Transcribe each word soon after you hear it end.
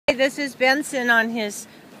this is Bunsen on his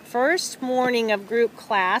first morning of group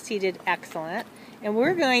class. He did excellent. And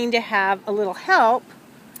we're going to have a little help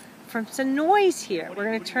from some noise here. We're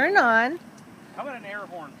going to turn on How about an air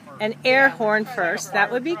horn first? an air horn first.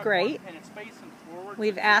 That would be great.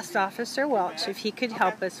 We've asked Officer Welch if he could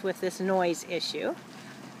help us with this noise issue.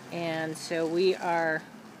 And so we are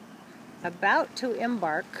about to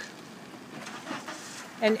embark.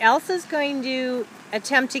 And Elsa's going to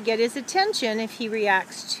attempt to get his attention if he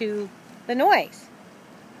reacts to the noise.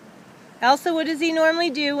 Elsa, what does he normally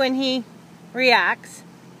do when he reacts?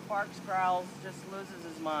 Barks, growls, just loses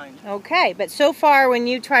his mind. Okay, but so far when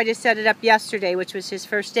you tried to set it up yesterday, which was his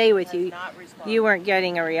first day with you, you weren't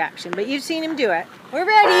getting a reaction. But you've seen him do it. We're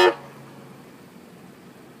ready!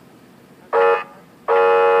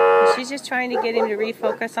 She's just trying to get him to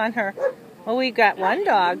refocus on her. Well, we've got one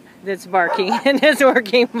dog that's barking and is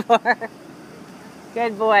working for her.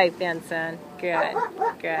 Good boy, Bunsen. Good,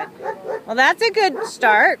 good. Well, that's a good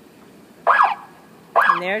start.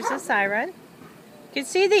 And there's the siren. You can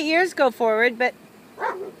see the ears go forward, but...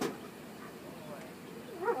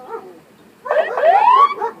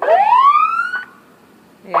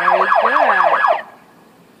 Very good.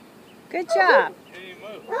 Good job.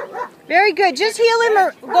 Very good. Just heel him,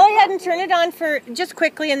 or go ahead and turn it on for just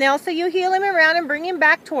quickly, and Elsa, you heel him around and bring him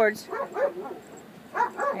back towards.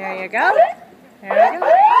 There you go. There you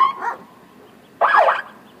go.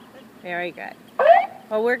 Very good.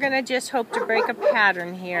 Well, we're going to just hope to break a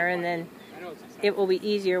pattern here, and then it will be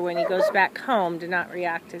easier when he goes back home to not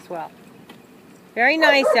react as well. Very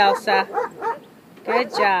nice, Elsa. Good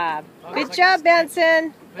job. Good job,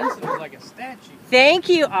 Bunsen. Bunsen was like a statue. Thank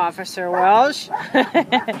you, Officer Welch.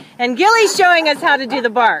 And Gilly's showing us how to do the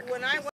bark.